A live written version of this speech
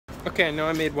Okay, I know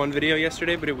I made one video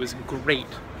yesterday, but it was great.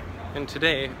 And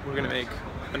today we're gonna make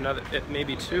another,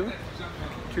 maybe two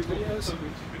videos.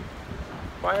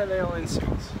 Why are they all in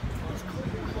suits?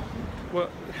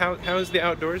 Well, how is the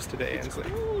outdoors today, Ansley?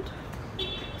 Cold.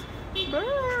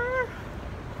 Brr.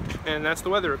 And that's the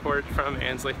weather report from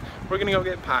Ansley. We're gonna go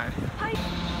get pie. Hi.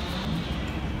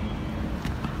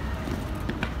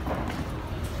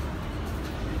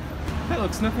 That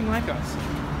looks nothing like us.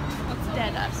 Looks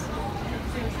dead us.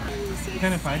 What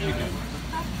kind of pie did you get?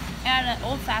 And an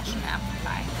old-fashioned apple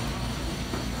pie.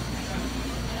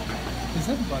 Is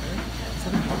that butter? Is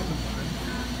that a block of butter?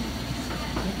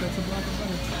 Yep, that's a block of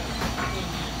butter.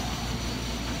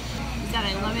 God,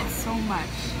 I love it so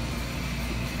much.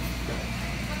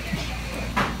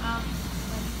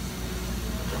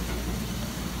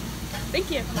 Thank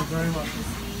you. You're very welcome.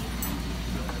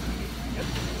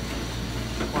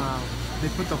 Wow, they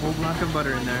put the whole block of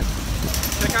butter in there.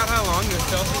 Check out how long this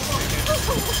selfie stick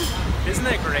is. Isn't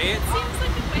that great? It seems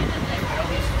like the way that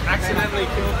they Accidentally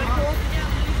kill people?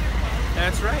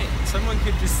 That's right. Someone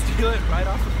could just steal it right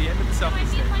off of the end of the selfie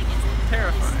stick.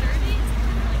 Terrifying.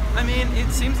 I mean,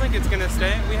 it seems like it's gonna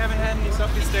stay. We haven't had any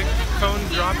selfie stick phone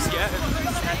drops yet.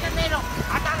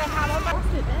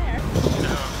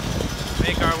 No.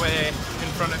 Make our way in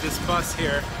front of this bus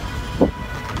here.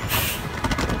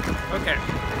 Okay.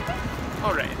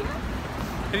 Alright.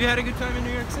 Have you had a good time in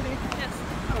New York City? Yes.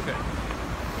 Okay.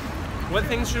 What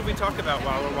things should we talk about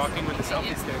while we're walking with the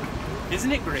selfie stick?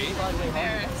 Isn't it great? I'm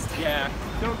embarrassed. Yeah,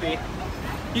 don't be.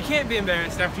 You can't be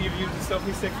embarrassed after you've used a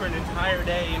selfie stick for an entire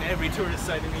day in every tourist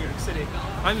site in New York City.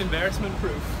 I'm embarrassment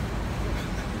proof.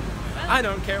 I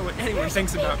don't care what anyone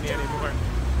thinks about me anymore.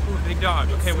 Ooh, big dog.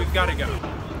 Okay, we've got to go.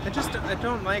 I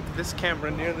don't like this camera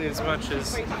nearly as much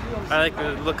as I like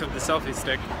the look of the selfie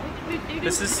stick.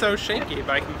 This is so shaky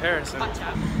by comparison. I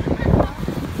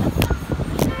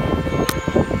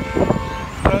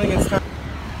don't think it's time.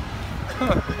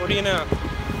 Huh, what do you know?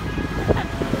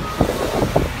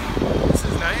 This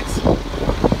is nice.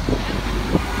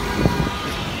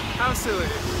 How silly.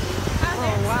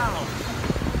 Oh,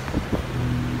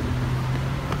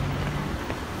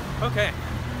 wow. Okay.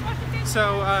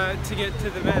 So, to get to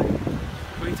the Met,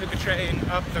 we took a train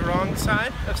up the wrong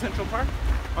side of Central Park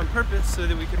on purpose so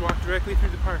that we could walk directly through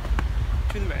the park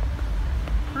to the Met.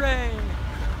 Hooray!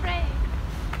 Hooray!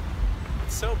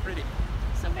 It's so pretty.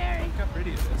 So very. Look how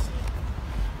pretty it is.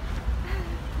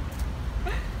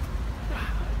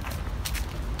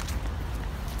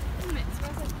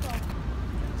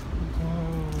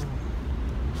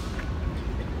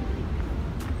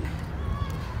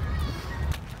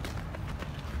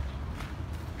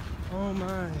 Oh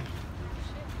my.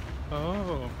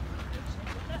 Oh.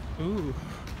 Ooh.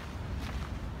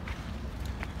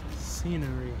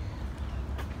 Scenery.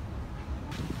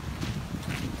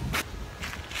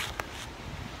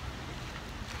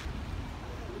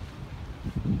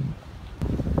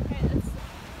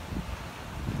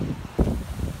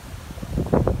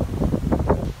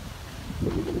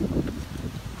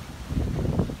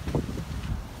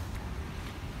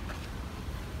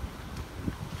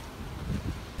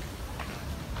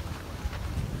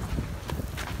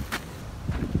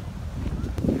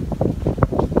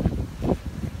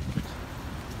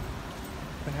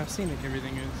 How scenic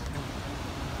everything is.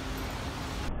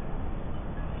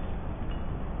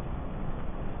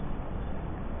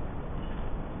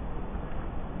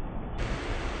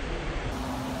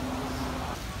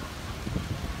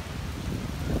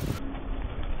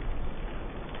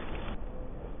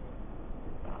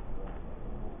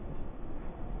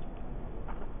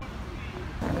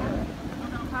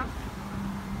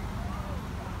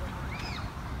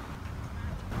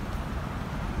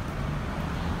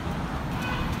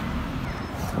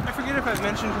 I forget if I've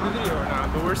mentioned in the video or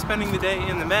not, but we're spending the day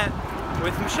in the Met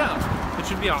with Michelle. It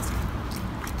should be awesome.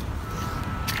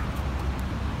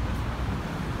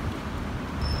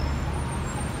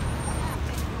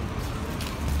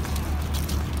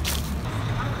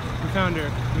 We found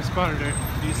her. We spotted her.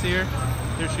 Do you see her?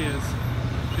 There she is.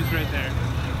 She's right there.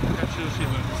 Look how chill she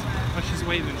looks. Oh, she's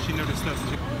waving. She noticed us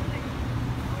too.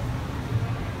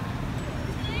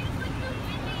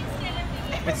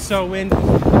 It's so windy.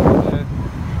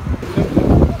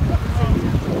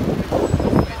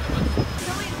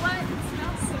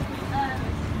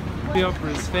 Be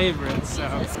Oprah's favorite, so.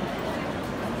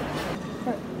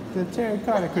 The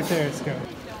terracotta crateriscope.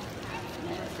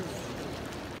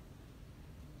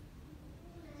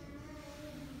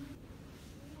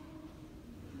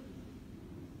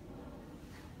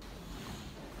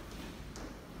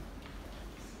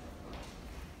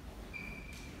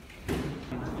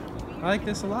 I like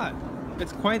this a lot.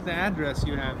 It's quite the address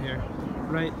you have here.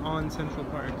 right on Central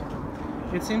Park.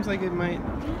 It seems like it might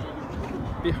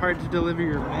be hard to deliver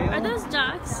your mail. Are those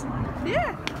ducks?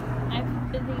 Yeah.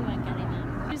 I've been thinking about getting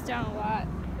them. He's down a lot.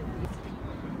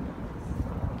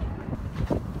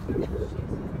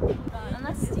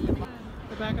 Unless Steve.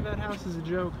 The back of that house is a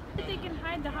joke. They can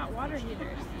hide the hot water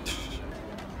heaters.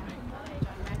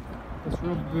 It's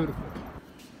real beautiful.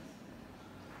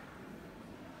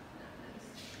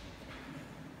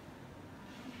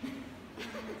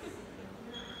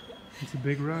 It's a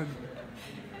big rug.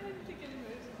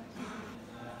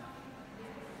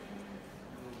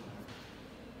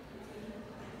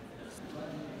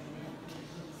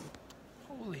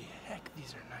 Holy heck,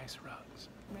 these are nice rugs.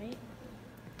 Right?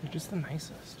 They're just the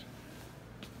nicest.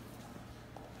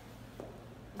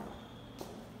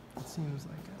 It seems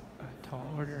like a tall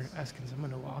order asking someone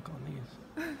to walk on these.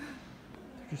 They're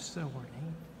just so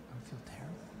ornate. I feel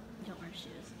terrible. Don't wear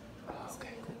shoes. Oh,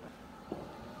 okay, cool.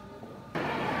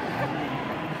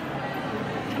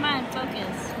 Come on,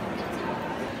 focus.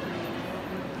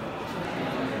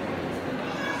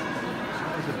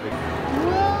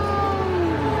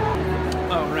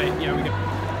 Oh, right, yeah, we go.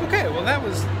 Okay, well that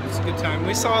was a good time.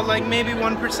 We saw like maybe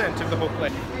 1% of the whole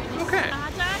place. Okay.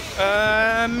 Hot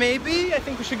dog? Maybe? I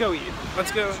think we should go eat.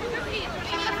 Let's go.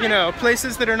 You know,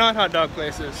 places that are not hot dog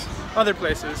places. Other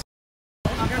places.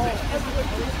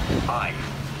 Hi.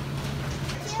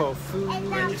 Oh,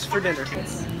 foods for dinner. It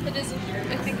is.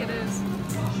 I think it is.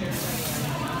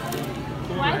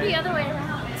 Why the other way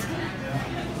around?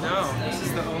 No, this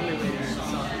is the only way to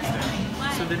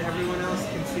Why? so that everyone else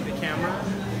can see the camera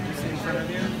just in front of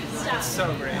you. Stop. It's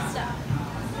so great. Stop.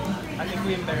 I think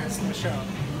we embarrassed Michelle.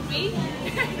 Me?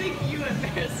 I think you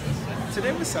embarrassed me.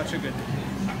 Today was such a good day.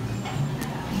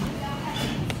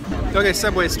 Okay,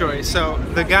 subway story. So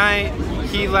the guy,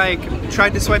 he like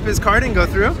tried to swipe his card and go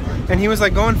through, and he was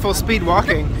like going full speed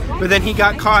walking, but then he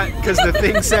got caught because the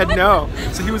thing said no.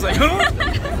 So he was like, huh?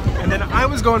 And then I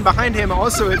was going behind him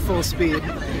also at full speed,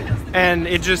 and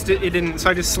it didn't, so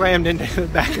I just slammed into the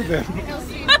back of him.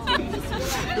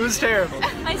 It was terrible.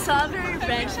 I saw a very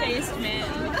red-faced man.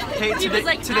 Hey, He was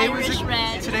like today Irish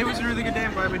red. Today was a really good day.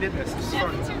 I'm glad we did this. This is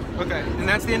fun. Okay, and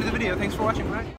that's the end of the video. Thanks for watching. Bye.